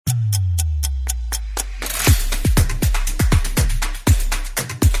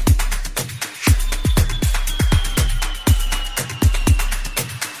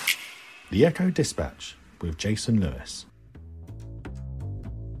The Echo Dispatch with Jason Lewis.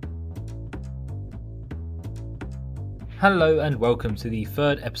 Hello and welcome to the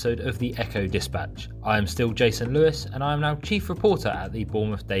third episode of the Echo Dispatch. I am still Jason Lewis and I am now Chief Reporter at the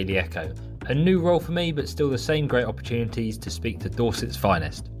Bournemouth Daily Echo. A new role for me, but still the same great opportunities to speak to Dorset's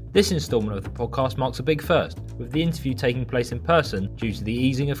finest. This instalment of the podcast marks a big first, with the interview taking place in person due to the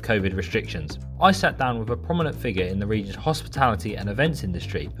easing of COVID restrictions. I sat down with a prominent figure in the region's hospitality and events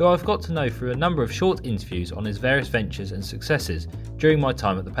industry, who I've got to know through a number of short interviews on his various ventures and successes during my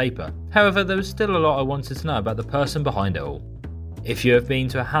time at the paper. However, there was still a lot I wanted to know about the person behind it all. If you have been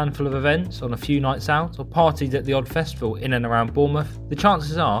to a handful of events, on a few nights out, or partied at the odd festival in and around Bournemouth, the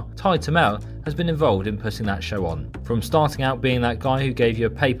chances are Ty Tamel has been involved in putting that show on. From starting out being that guy who gave you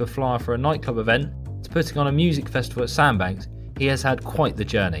a paper flyer for a nightclub event, to putting on a music festival at Sandbanks, he has had quite the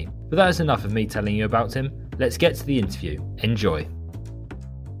journey. But that is enough of me telling you about him. Let's get to the interview. Enjoy.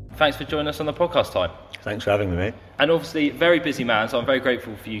 Thanks for joining us on the podcast, Ty. Thanks for having me, mate. And obviously, very busy man, so I'm very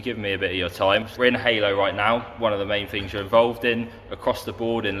grateful for you giving me a bit of your time. We're in Halo right now, one of the main things you're involved in, across the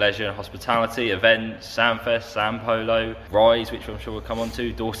board in leisure and hospitality, events, Sandfest, Sandpolo, Rise, which I'm sure we'll come on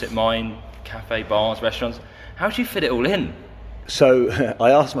to, Dorset Mine, cafe, bars, restaurants. How do you fit it all in? So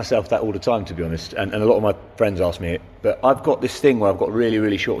I ask myself that all the time, to be honest, and a lot of my friends ask me it, but I've got this thing where I've got a really,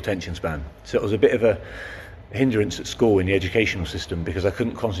 really short attention span. So it was a bit of a hindrance at school in the educational system because I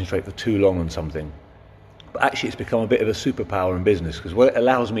couldn't concentrate for too long on something. But actually it's become a bit of a superpower in business because what it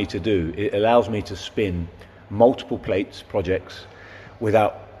allows me to do, it allows me to spin multiple plates, projects,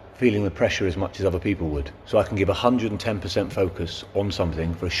 without feeling the pressure as much as other people would. So I can give 110% focus on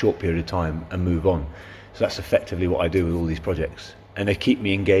something for a short period of time and move on. So that's effectively what I do with all these projects. And they keep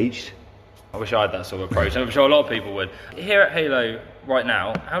me engaged. I wish I had that sort of approach. I'm sure a lot of people would. Here at Halo right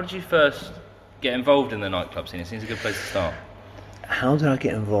now, how did you first get involved in the nightclub scene? It seems a good place to start. How did I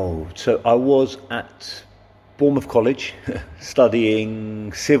get involved? So I was at Bournemouth College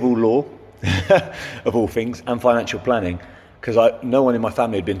studying civil law, of all things, and financial planning, because no one in my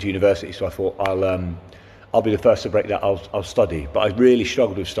family had been to university, so I thought I'll be the first to break that. I'll study, but I really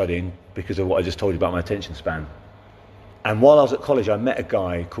struggled with studying because of what I just told you about my attention span. And while I was at college, I met a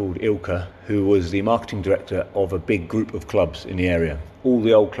guy called Ilka, who was the marketing director of a big group of clubs in the area. All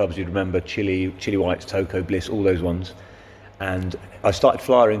the old clubs you'd remember, Chili Whites, Toco, Bliss, all those ones. And I started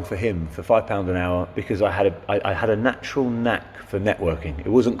flyering for him for £5 an hour because I had a natural knack for networking. It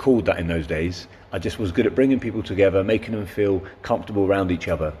wasn't called that in those days. I just was good at bringing people together, making them feel comfortable around each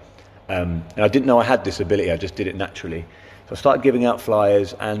other. And I didn't know I had this ability, I just did it naturally. So I started giving out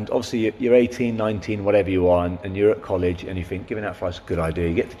flyers, and obviously you're 18, 19, whatever you are, and you're at college and you think giving out flyers is a good idea.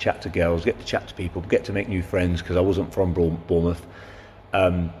 You get to chat to girls, get to chat to people, get to make new friends because I wasn't from Bournemouth.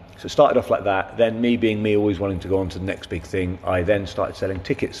 So it started off like that. Then me being me, always wanting to go on to the next big thing, I then started selling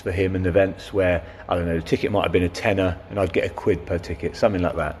tickets for him in events where, I don't know, the ticket might have been a tenner and I'd get £1 per ticket, something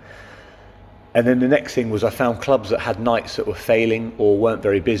like that. And then the next thing was I found clubs that had nights that were failing or weren't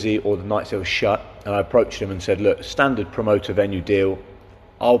very busy, or the nights they were shut, and I approached them and said, look, standard promoter venue deal,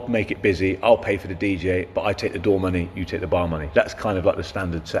 I'll make it busy, I'll pay for the DJ, but I take the door money, you take the bar money. That's kind of like the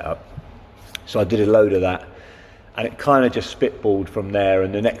standard setup. So I did a load of that. And it kind of just spitballed from there.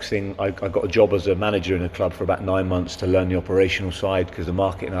 And the next thing, I got a job as a manager in a club for about 9 months to learn the operational side because the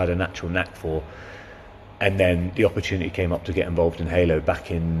marketing I had a natural knack for. And then the opportunity came up to get involved in Halo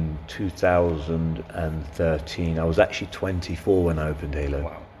back in 2013. I was actually 24 when I opened Halo.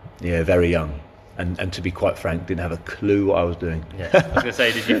 Wow. Yeah, very young. And to be quite frank, didn't have a clue what I was doing. Yeah. I was going to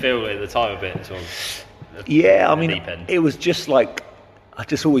say, did you feel at the time a bit sort of yeah, I mean, it was just like, I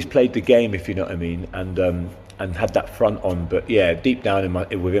just always played the game, if you know what I mean. And had that front on, but yeah, deep down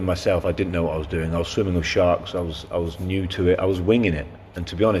within myself, I didn't know what I was doing. I was swimming with sharks. I was new to it. I was winging it, and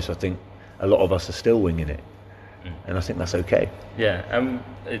to be honest, I think a lot of us are still winging it, and I think that's okay. Yeah,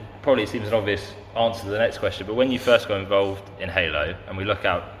 it probably seems an obvious answer to the next question, but when you first got involved in Halo, and we look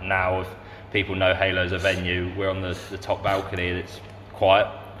out now, if people know Halo as a venue, we're on the top balcony, and it's quiet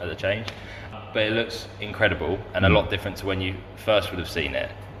at the change, but it looks incredible and a lot different to when you first would have seen it.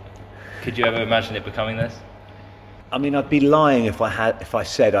 Could you ever imagine it becoming this? I mean, I'd be lying if I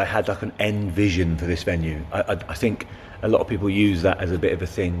said I had like an end vision for this venue. I think a lot of people use that as a bit of a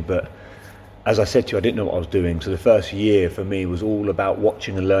thing, but as I said to you, I didn't know what I was doing. So the first year for me was all about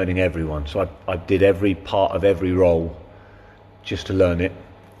watching and learning everyone. So I did every part of every role just to learn it.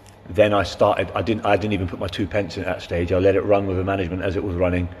 Then I didn't even put my 2 pence in at that stage. I let it run with the management as it was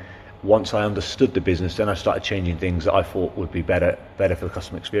running. Once I understood the business, then I started changing things that I thought would be better for the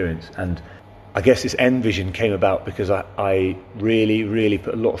customer experience. And I guess this end vision came about because I really, really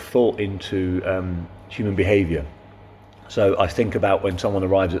put a lot of thought into human behaviour. So I think about when someone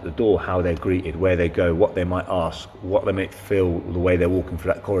arrives at the door, how they're greeted, where they go, what they might ask, what they might feel the way they're walking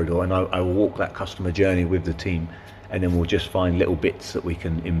through that corridor, and I will walk that customer journey with the team, and then we'll just find little bits that we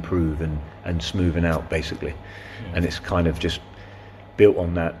can improve and smoothen out, basically. And it's kind of just built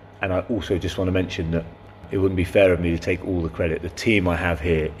on that. And I also just want to mention that it wouldn't be fair of me to take all the credit. The team I have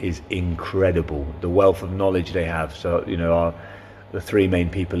here is incredible. The wealth of knowledge they have. So, the three main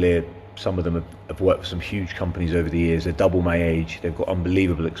people here, some of them have worked for some huge companies over the years. They're double my age. They've got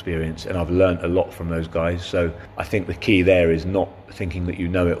unbelievable experience, and I've learned a lot from those guys. So I think the key there is not thinking that you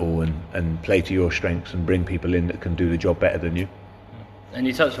know it all, and play to your strengths and bring people in that can do the job better than you. And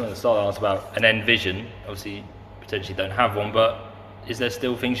you touched on at the start, I asked about an end vision. Obviously, you potentially don't have one, but is there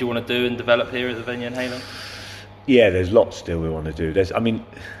still things you want to do and develop here at the venue in Hayland? Yeah, there's lots still we want to do.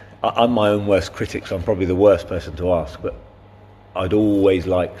 I'm my own worst critic, so I'm probably the worst person to ask, but I'd always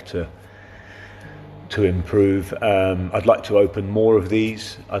like to improve. I'd like to open more of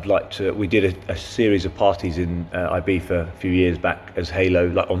these. We did a series of parties in Ibiza a few years back as Halo,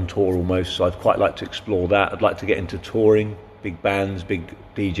 like on tour almost, so I'd quite like to explore that. I'd like to get into touring, big bands, big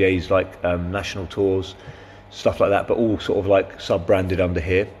DJs, like national tours, stuff like that, but all sort of like sub-branded under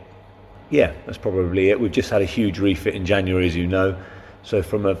here. Yeah, that's probably it. We've just had a huge refit in January, as you know. So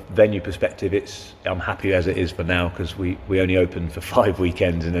from a venue perspective, I'm happy as it is for now, because we only opened for 5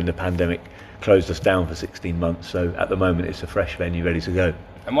 weekends and then the pandemic closed us down for 16 months. So at the moment, it's a fresh venue ready to go.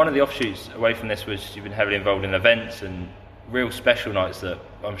 And one of the offshoots away from this was you've been heavily involved in events and real special nights that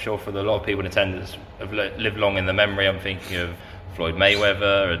I'm sure for a lot of people in attendance have lived long in the memory. I'm thinking of Floyd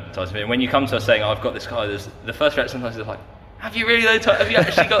Mayweather and Tyson Fury. When you come to us saying, I've got this guy, the first reaction sometimes is like, have you really though? Have you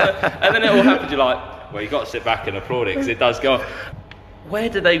actually got that? And then it all happens, you're like, well, you've got to sit back and applaud it, because it does go on. Where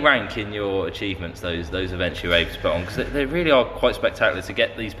do they rank in your achievements, those events you're able to put on? Because they really are quite spectacular to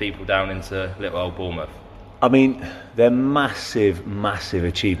get these people down into little old Bournemouth. I mean, they're massive, massive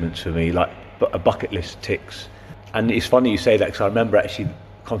achievements for me, like a bucket list ticks. And it's funny you say that, because I remember actually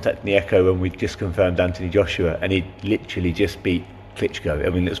contacting the Echo when we just confirmed Anthony Joshua, and he literally just beat Klitschko. I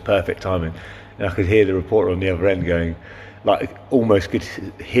mean, it was perfect timing. And I could hear the reporter on the other end going, like, almost could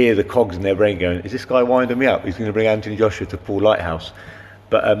hear the cogs in their brain going, is this guy winding me up? He's going to bring Anthony Joshua to Paul Lighthouse.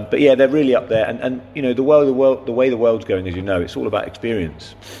 But yeah, they're really up there. And the way the world's going, as you know, it's all about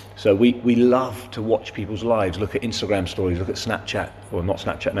experience. So we love to watch people's lives, look at Instagram stories, look at Snapchat, or not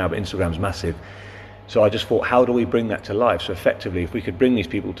Snapchat now, but Instagram's massive. So I just thought, how do we bring that to life? So effectively, if we could bring these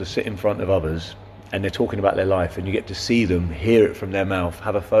people to sit in front of others and they're talking about their life and you get to see them, hear it from their mouth,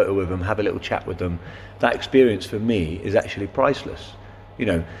 have a photo with them, have a little chat with them, that experience for me is actually priceless.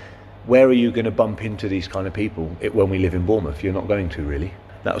 Where are you going to bump into these kind of people when we live in Bournemouth? You're not going to, really.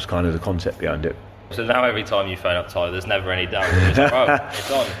 That was kind of the concept behind it. So now every time you phone up Ty, there's never any doubt. It's like, oh, it's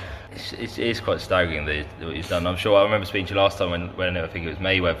on. It is quite staggering what you've done. I'm sure I remember speaking to you last time when I think it was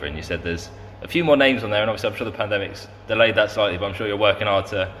Mayweather, and you said there's a few more names on there, and obviously I'm sure the pandemic's delayed that slightly, but I'm sure you're working hard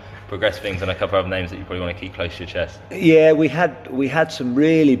to progress things, and a couple of other names that you probably want to keep close to your chest. Yeah, we had some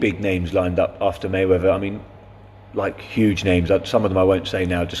really big names lined up after Mayweather. I mean, like huge names. Some of them I won't say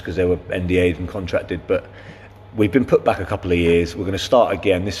now just because they were NDA'd and contracted, but we've been put back a couple of years. We're going to start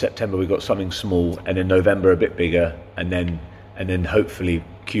again this September. We've got something small, and in November a bit bigger, and then hopefully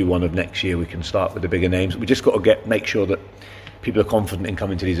Q1 of next year we can start with the bigger names. We just got to make sure that people are confident in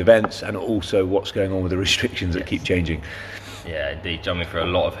coming to these events, and also what's going on with the restrictions that keep changing. Yeah, indeed, jumping through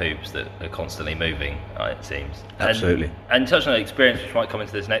a lot of hoops that are constantly moving, it seems. Absolutely. And touching on the experience, which might come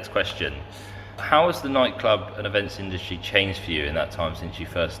into this next question, how has the nightclub and events industry changed for you in that time since you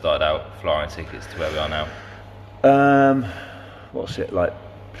first started out flying tickets to where we are now? What's it like?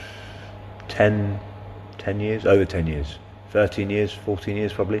 10 years, over 10 years, 13 years, 14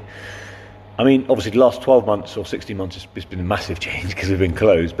 years probably. I mean, obviously the last 12 months or 16 months it's been a massive change because we've been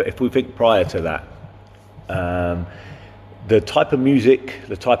closed, but if we think prior to that, the type of music,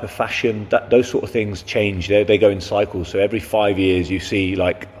 the type of fashion, those sort of things change. They go in cycles. So every 5 years you see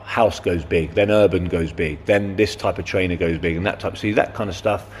like house goes big, then urban goes big, then this type of trainer goes big, and that type. So that kind of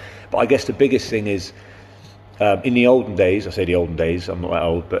stuff. But I guess the biggest thing is, in the olden days, I say the olden days, I'm not that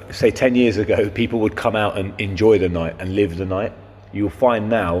old, but say 10 years ago, people would come out and enjoy the night and live the night. You'll find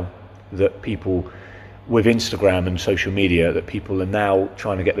now that people, with Instagram and social media, that people are now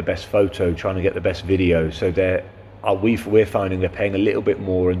trying to get the best photo, trying to get the best video. So we're finding they're paying a little bit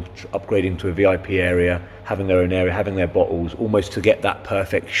more and upgrading to a VIP area, having their own area, having their bottles, almost to get that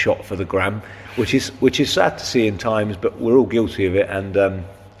perfect shot for the gram, which is sad to see in times, but we're all guilty of it, and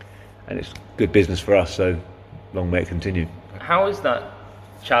it's good business for us. So long may it continue. How is that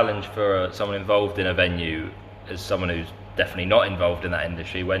challenge for someone involved in a venue, as someone who's definitely not involved in that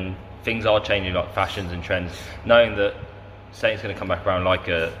industry, when things are changing like fashions and trends, knowing that say it's going to come back around like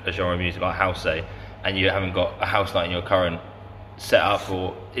a genre of music like house, say, and you haven't got a house night in your current setup,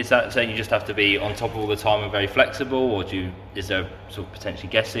 or is that saying you just have to be on top all the time and very flexible, or is there sort of potentially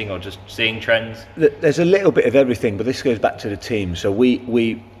guessing or just seeing trends? There's a little bit of everything, but this goes back to the team. So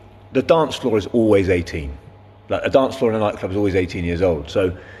the dance floor is always 18. Like a dance floor in a nightclub is always 18 years old.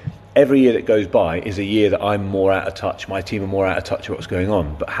 So every year that goes by is a year that I'm more out of touch, my team are more out of touch with what's going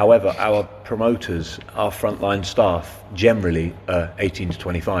on. But however, our promoters, our frontline staff generally are 18 to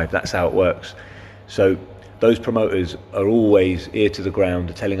 25. That's how it works. So those promoters are always ear to the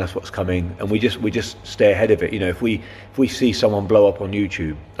ground, telling us what's coming, and we just stay ahead of it. You know, if we see someone blow up on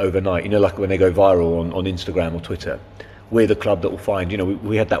YouTube overnight, you know, like when they go viral on Instagram or Twitter, we're the club that will find. You know,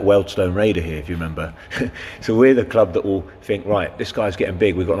 we had that Wealdstone Raider here, if you remember. So we're the club that will think, right, this guy's getting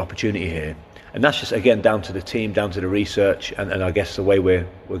big, we've got an opportunity here, and that's just again down to the team, down to the research, and I guess the way we're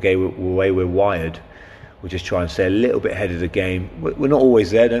wired. We just try and stay a little bit ahead of the game. We're not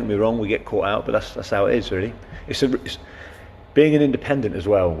always there, don't get me wrong, we get caught out, but that's how it is, really. It's being an independent as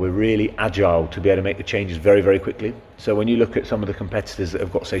well, we're really agile to be able to make the changes very, very quickly. So when you look at some of the competitors that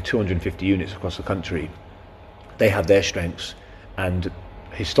have got, say, 250 units across the country, they have their strengths, and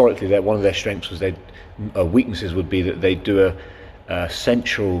historically one of their strengths was weaknesses would be that they do a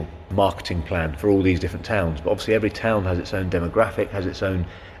central marketing plan for all these different towns. But obviously every town has its own demographic, has its own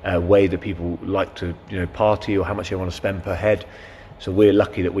way that people like to party, or how much they want to spend per head. So we're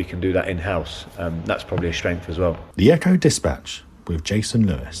lucky that we can do that in-house. That's probably a strength as well. The Echo Dispatch with Jason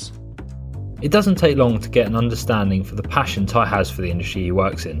Lewis. It doesn't take long to get an understanding for the passion Ty has for the industry he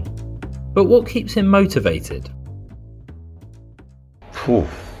works in. But what keeps him motivated?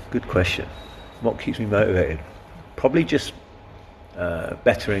 Good question. What keeps me motivated? Probably just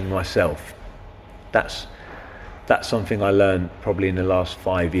bettering myself. That's something I learned probably in the last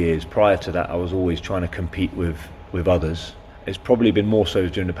 5 years. Prior to that, I was always trying to compete with others. It's probably been more so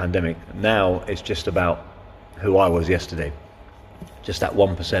during the pandemic. Now it's just about who I was yesterday. Just that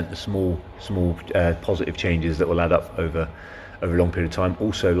 1%, the small positive changes that will add up over a long period of time.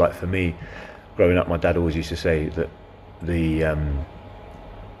 Also, like for me, growing up, my dad always used to say that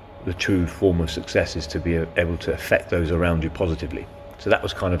the true form of success is to be able to affect those around you positively. So that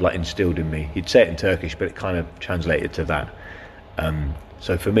was kind of like instilled in me. He'd say it in Turkish, but it kind of translated to that.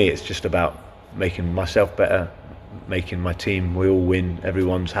 So for me, it's just about making myself better, making my team, we all win,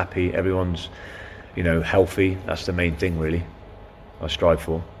 everyone's happy, everyone's healthy. That's the main thing really I strive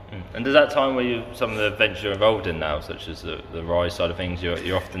for. And does that time where some of the ventures you're involved in now, such as the Rise side of things,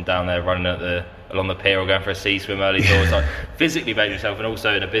 you're often down there running along the pier or going for a sea swim early doors, like physically better yourself and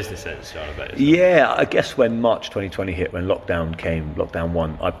also in a business sense trying to better yourself? Yeah, I guess when March 2020 hit, when lockdown came, lockdown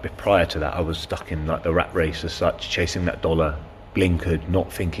 1, prior to that I was stuck in like the rat race as such, chasing that dollar, blinkered,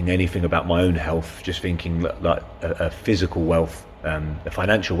 not thinking anything about my own health, just thinking like a physical wealth, a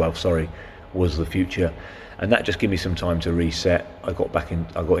financial wealth, was the future. And that just gave me some time to reset. I got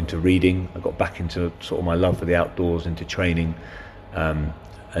into reading, I got back into sort of my love for the outdoors, into training,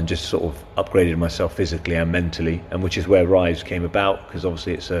 and just sort of upgraded myself physically and mentally, and which is where Rise came about, because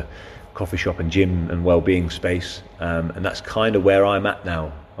obviously it's a coffee shop and gym and well-being space, and that's kind of where I'm at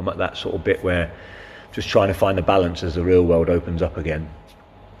now. I'm at that sort of bit where I'm just trying to find the balance as the real world opens up again,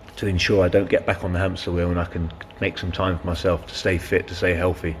 to ensure I don't get back on the hamster wheel and I can make some time for myself to stay fit, to stay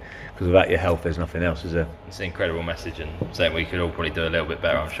healthy. Because without your health, there's nothing else, is there? It's an incredible message, and something we could all probably do a little bit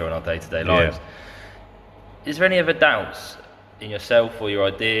better, I'm sure, in our day-to-day lives. Yeah. Is there any other doubts in yourself or your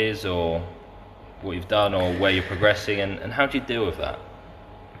ideas or what you've done or where you're progressing, and how do you deal with that?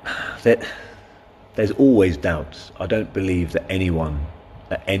 There's always doubts. I don't believe that anyone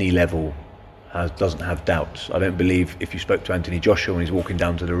at any level doesn't have doubts. I don't believe if you spoke to Anthony Joshua when he's walking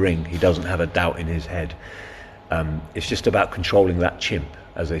down to the ring, he doesn't have a doubt in his head. It's just about controlling that chimp,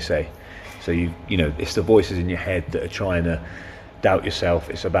 as they say. So it's the voices in your head that are trying to doubt yourself.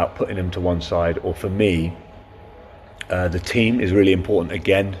 It's about putting them to one side. Or for me, the team is really important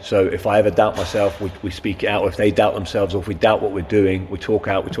again. So if I ever doubt myself, we speak it out. Or if they doubt themselves, or if we doubt what we're doing, we talk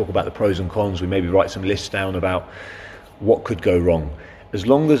about the pros and cons. We maybe write some lists down about what could go wrong. As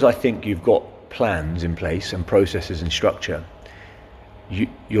long as I think you've got plans in place and processes and structure,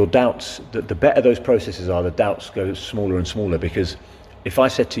 your doubts, the better those processes are, the doubts go smaller and smaller. Because if I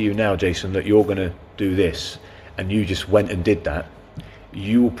said to you now, Jason, that you're going to do this, and you just went and did that,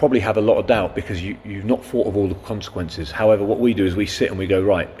 you will probably have a lot of doubt because you've not thought of all the consequences. However, what we do is we sit and we go,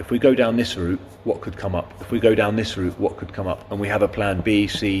 right, if we go down this route, what could come up? If we go down this route, what could come up? And we have a plan B,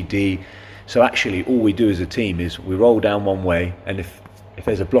 C, D. So actually all we do as a team is we roll down one way, and if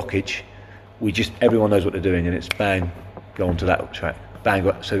there's a blockage, everyone knows what they're doing, and it's bang, go onto that track,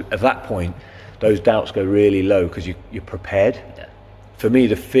 bang. So at that point, those doubts go really low because you're prepared. Yeah. For me,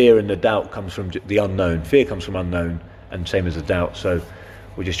 the fear and the doubt comes from the unknown. Fear comes from unknown, and same as the doubt. So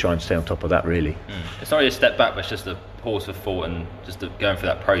we just try and stay on top of that, really. It's not really a step back, but it's just a pause for thought and just going through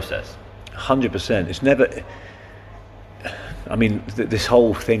that process. 100%. It's never. I mean, this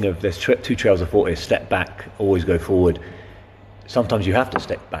whole thing of there's two trails of thought is step back, always go forward. Sometimes you have to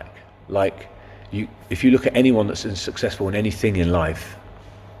step back. Like, if you look at anyone that's successful in anything in life,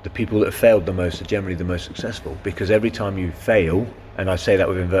 the people that have failed the most are generally the most successful, because every time you fail, and I say that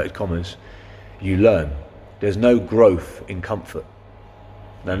with inverted commas, you learn. There's no growth in comfort.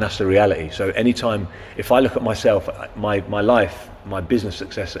 And that's the reality. So anytime, if I look at myself, my life, my business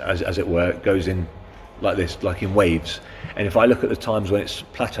success, as it were, goes in like this, like in waves. And if I look at the times when it's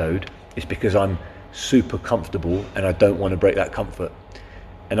plateaued, it's because I'm super comfortable and I don't want to break that comfort.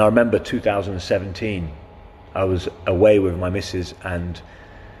 And I remember 2017, I was away with my missus, and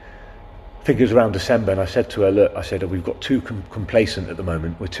I think it was around December, and I said to her, look, I said, we've got too complacent at the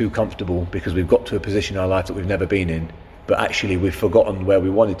moment. We're too comfortable because we've got to a position in our life that we've never been in. But actually we've forgotten where we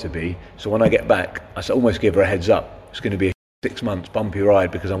wanted to be. So when I get back, I almost give her a heads up. It's going to be a 6 months bumpy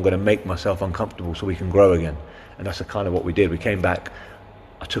ride because I'm going to make myself uncomfortable so we can grow again. And that's the kind of what we did. We came back.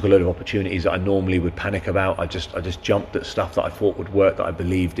 I took a load of opportunities that I normally would panic about. I just jumped at stuff that I thought would work, that I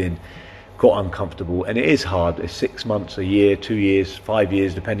believed in, got uncomfortable. And it is hard. It's 6 months, a year, 2 years, 5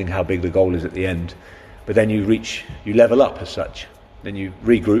 years, depending how big the goal is at the end. But then you level up as such. Then you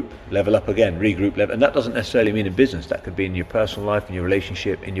regroup, level up again, regroup, level. And that doesn't necessarily mean in business. That could be in your personal life, in your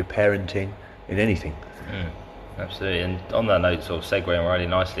relationship, in your parenting, in anything. Absolutely. And on that note, sort of segueing really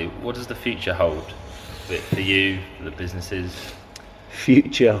nicely, what does the future hold for you, for the businesses?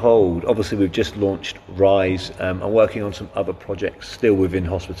 Future hold. Obviously, we've just launched Rise. I'm working on some other projects still within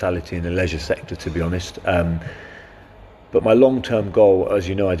hospitality and the leisure sector, to be honest. But my long-term goal, as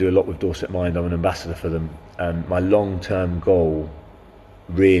you know, I do a lot with Dorset Mind. I'm an ambassador for them. My long-term goal,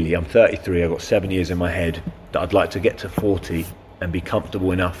 really, I'm 33. I've got 7 years in my head that I'd like to get to 40 and be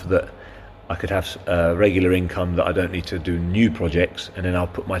comfortable enough that I could have regular income, that I don't need to do new projects, and then I'll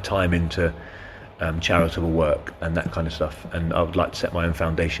put my time into charitable work and that kind of stuff. And I would like to set my own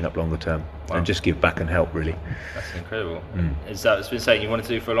foundation up longer term. Wow. And just give back and help, really. That's incredible. Is that, it's been something you wanted to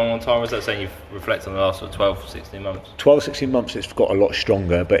do for a long, long time, or is that something you've reflected on the last sort of 12, 16 months? 12, 16 months it's got a lot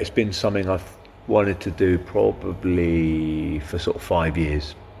stronger, but it's been something I've wanted to do probably for sort of 5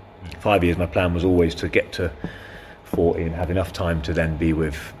 years. 5 years, my plan was always to get to 40 and have enough time to then be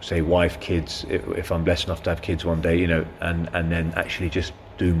with, say, wife, kids, if I'm blessed enough to have kids one day, you know, and then actually just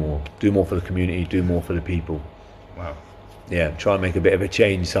do more for the community, do more for the people. Wow. Yeah, try and make a bit of a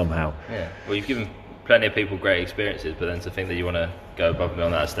change somehow. Yeah, well, you've given plenty of people great experiences, but then to think that you want to go above and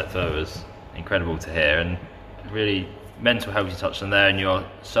beyond that a step further is incredible to hear. And really, mental health you touched on there, and you're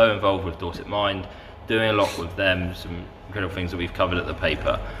so involved with Dorset Mind, doing a lot with them, some incredible things that we've covered at the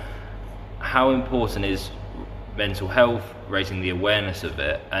paper. How important is mental health, raising the awareness of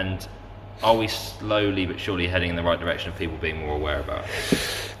it, and are we slowly but surely heading in the right direction of people being more aware about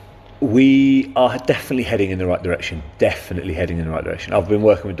it? We are definitely heading in the right direction. I've been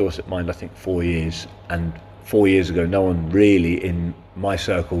working with Dorset Mind, I think, 4 years, and 4 years ago no one really in my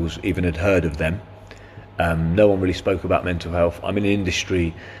circles even had heard of them. No one really spoke about mental health. I'm in an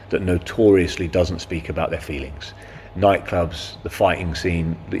industry that notoriously doesn't speak about their feelings. Nightclubs, the fighting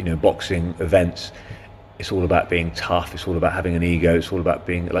scene, you know, boxing, events, it's all about being tough, it's all about having an ego, it's all about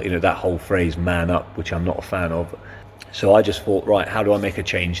being, like, you know, that whole phrase, man up, which I'm not a fan of. So I just thought, right, how do I make a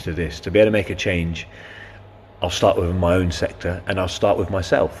change to this? To be able to make a change, I'll start with my own sector, and I'll start with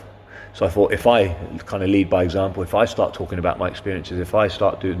myself. So I thought, if I kind of lead by example, if I start talking about my experiences, if I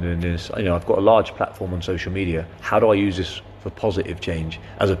start doing this, you know, I've got a large platform on social media, how do I use this for positive change,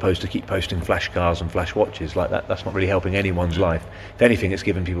 as opposed to keep posting flash cars and flash watches like that? That's not really helping anyone's life. If anything, it's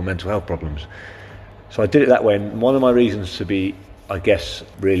giving people mental health problems. So I did it that way, and one of my reasons to be, I guess,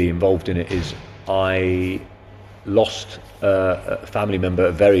 really involved in it is I lost a family member at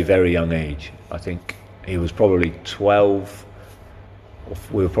a very, very young age. I think he was probably 12,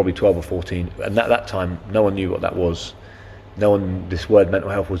 we were probably 12 or 14, and at that time no one knew what that was. This word mental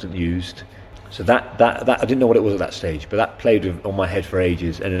health wasn't used. So that I didn't know what it was at that stage, but that played on my head for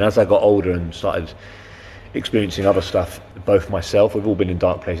ages. And then as I got older and started experiencing other stuff, both myself, we've all been in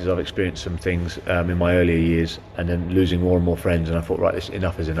dark places, I've experienced some things in my earlier years, and then losing more and more friends, and I thought, right,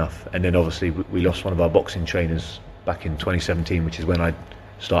 enough is enough. And then obviously we lost one of our boxing trainers back in 2017, which is when I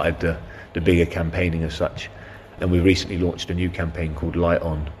started the bigger campaigning as such. And we recently launched a new campaign called Light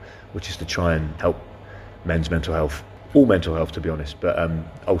On, which is to try and help men's mental health, all mental health, to be honest, but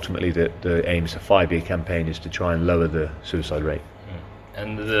ultimately the aim is a 5-year campaign, is to try and lower the suicide rate.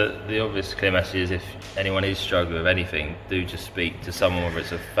 And the obvious clear message is, if anyone is struggling with anything, do just speak to someone, whether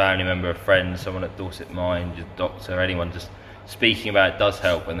it's a family member, a friend, someone at Dorset Mind, your doctor, anyone. Just speaking about it does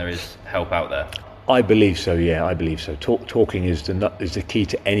help, and there is help out there. I believe so, yeah, I believe so. Talking is the key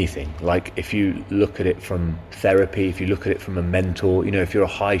to anything. Like, if you look at it from therapy, if you look at it from a mentor, if you're a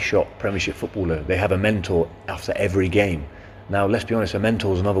high shot Premiership footballer, they have a mentor after every game. Now, let's be honest, a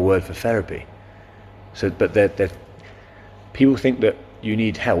mentor is another word for therapy. So, but people think that you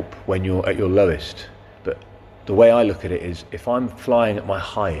need help when you're at your lowest. But the way I look at it is, if I'm flying at my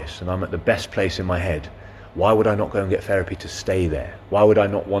highest and I'm at the best place in my head, why would I not go and get therapy to stay there? Why would I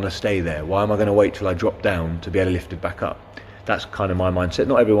not want to stay there? Why am I going to wait till I drop down to be able to lift it back up? That's kind of my mindset.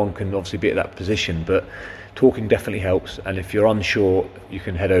 Not everyone can obviously be at that position, but talking definitely helps. And if you're unsure, you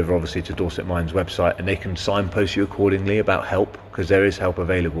can head over obviously to Dorset Mind's website, and they can signpost you accordingly about help, because there is help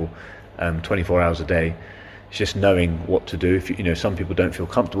available 24 hours a day. It's just knowing what to do. If some people don't feel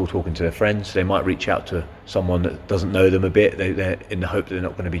comfortable talking to their friends, they might reach out to someone that doesn't know them a bit. They're in the hope that they're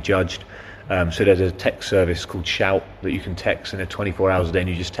not going to be judged. So there's a text service called Shout that you can text, and they're 24 hours a day, and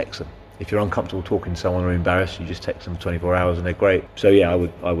you just text them. If you're uncomfortable talking to someone or embarrassed, you just text them 24 hours, and they're great. So yeah,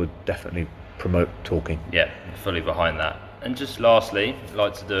 I would definitely promote talking. Yeah, fully behind that. And just lastly, I'd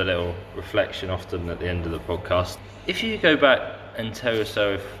like to do a little reflection often at the end of the podcast. If you go back and tell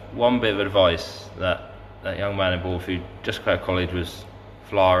yourself one bit of advice that young man in Bournemouth who just got out of college was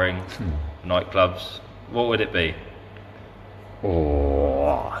flying nightclubs, what would it be?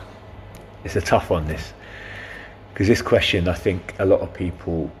 Oh, it's a tough one, this, because this question, I think a lot of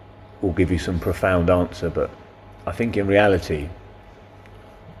people will give you some profound answer, but I think in reality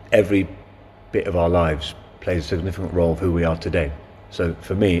every bit of our lives plays a significant role of who we are today. So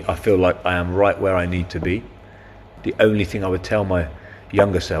for me, I feel like I am right where I need to be. The only thing I would tell my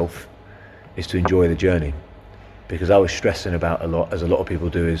younger self is to enjoy the journey, because I was stressing about a lot, as a lot of people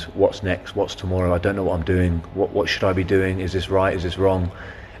do, is what's next, what's tomorrow, I don't know what I'm doing, what should I be doing, is this right, is this wrong?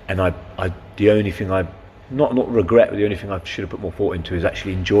 And the only thing I not regret, but the only thing I should have put more thought into is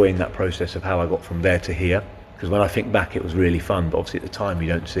actually enjoying that process of how I got from there to here. Because when I think back, it was really fun, but obviously at the time you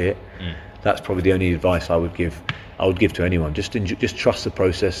don't see it. That's probably the only advice I would give to anyone. Just trust the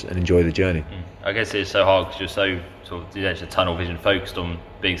process and enjoy the journey. I guess it's so hard because you're so sort of tunnel vision focused on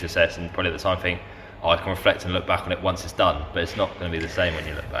being success, and probably at the time think, I can reflect and look back on it once it's done, but it's not going to be the same when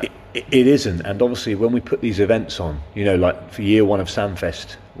you look back. It isn't, and obviously when we put these events on, like for year one of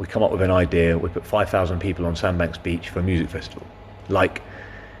Sandfest, we come up with an idea, we put 5,000 people on Sandbanks Beach for a music festival. Like,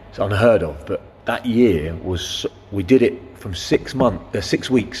 it's unheard of, but that year we did it from 6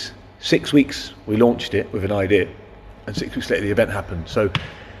 weeks. 6 weeks we launched it with an idea, and 6 weeks later the event happened. So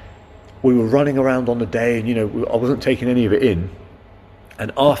we were running around on the day, and I wasn't taking any of it in.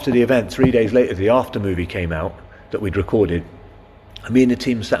 And after the event, 3 days later, the after movie came out that we'd recorded, and me and the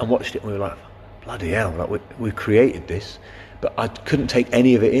team sat and watched it, and we were like, bloody hell, like we created this, but I couldn't take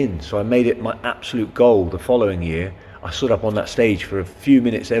any of it in. So I made it my absolute goal the following year. I stood up on that stage for a few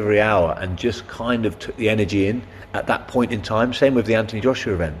minutes every hour and just kind of took the energy in at that point in time. Same with the Anthony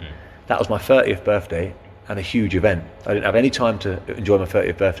Joshua event. That was my 30th birthday and a huge event. I didn't have any time to enjoy my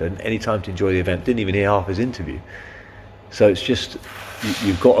 30th birthday, and any time to enjoy the event. Didn't even hear half his interview. So it's just,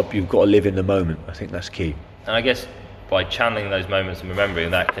 you've got to live in the moment. I think that's key. And I guess by channeling those moments and remembering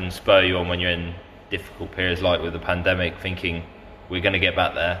that can spur you on when you're in difficult periods like with the pandemic, thinking we're going to get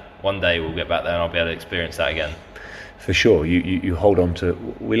back there. One day we'll get back there and I'll be able to experience that again. For sure. You hold on to,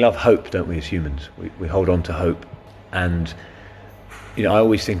 we love hope, don't we, as humans? We hold on to hope. And, I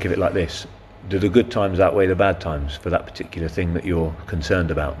always think of it like this. Do the good times outweigh the bad times for that particular thing that you're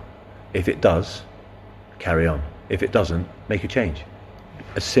concerned about? If it does, carry on. If it doesn't, make a change.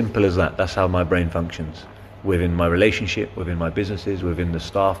 As simple as that. That's how my brain functions. Within my relationship, within my businesses, within the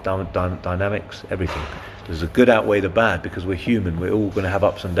staff dynamics, everything. Does the good outweigh the bad? Because we're human. We're all going to have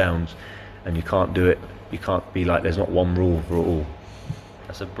ups and downs, and you can't do it. You can't be like, there's not one rule for it all.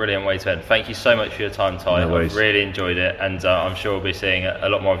 That's a brilliant way to end. Thank you so much for your time, Ty. No worries. I've really enjoyed it, and I'm sure we'll be seeing a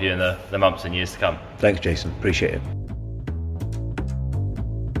lot more of you in the months and years to come. Thanks, Jason. Appreciate it.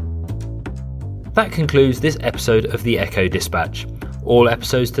 That concludes this episode of the Echo Dispatch. All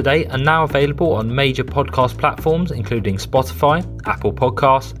episodes today are now available on major podcast platforms including Spotify, Apple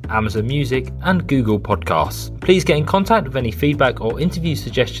Podcasts, Amazon Music and Google Podcasts. Please get in contact with any feedback or interview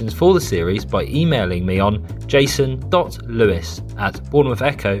suggestions for the series by emailing me on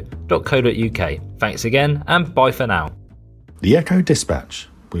jason.lewis@bournemouthecho.co.uk. Thanks again and bye for now. The Echo Dispatch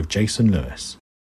with Jason Lewis.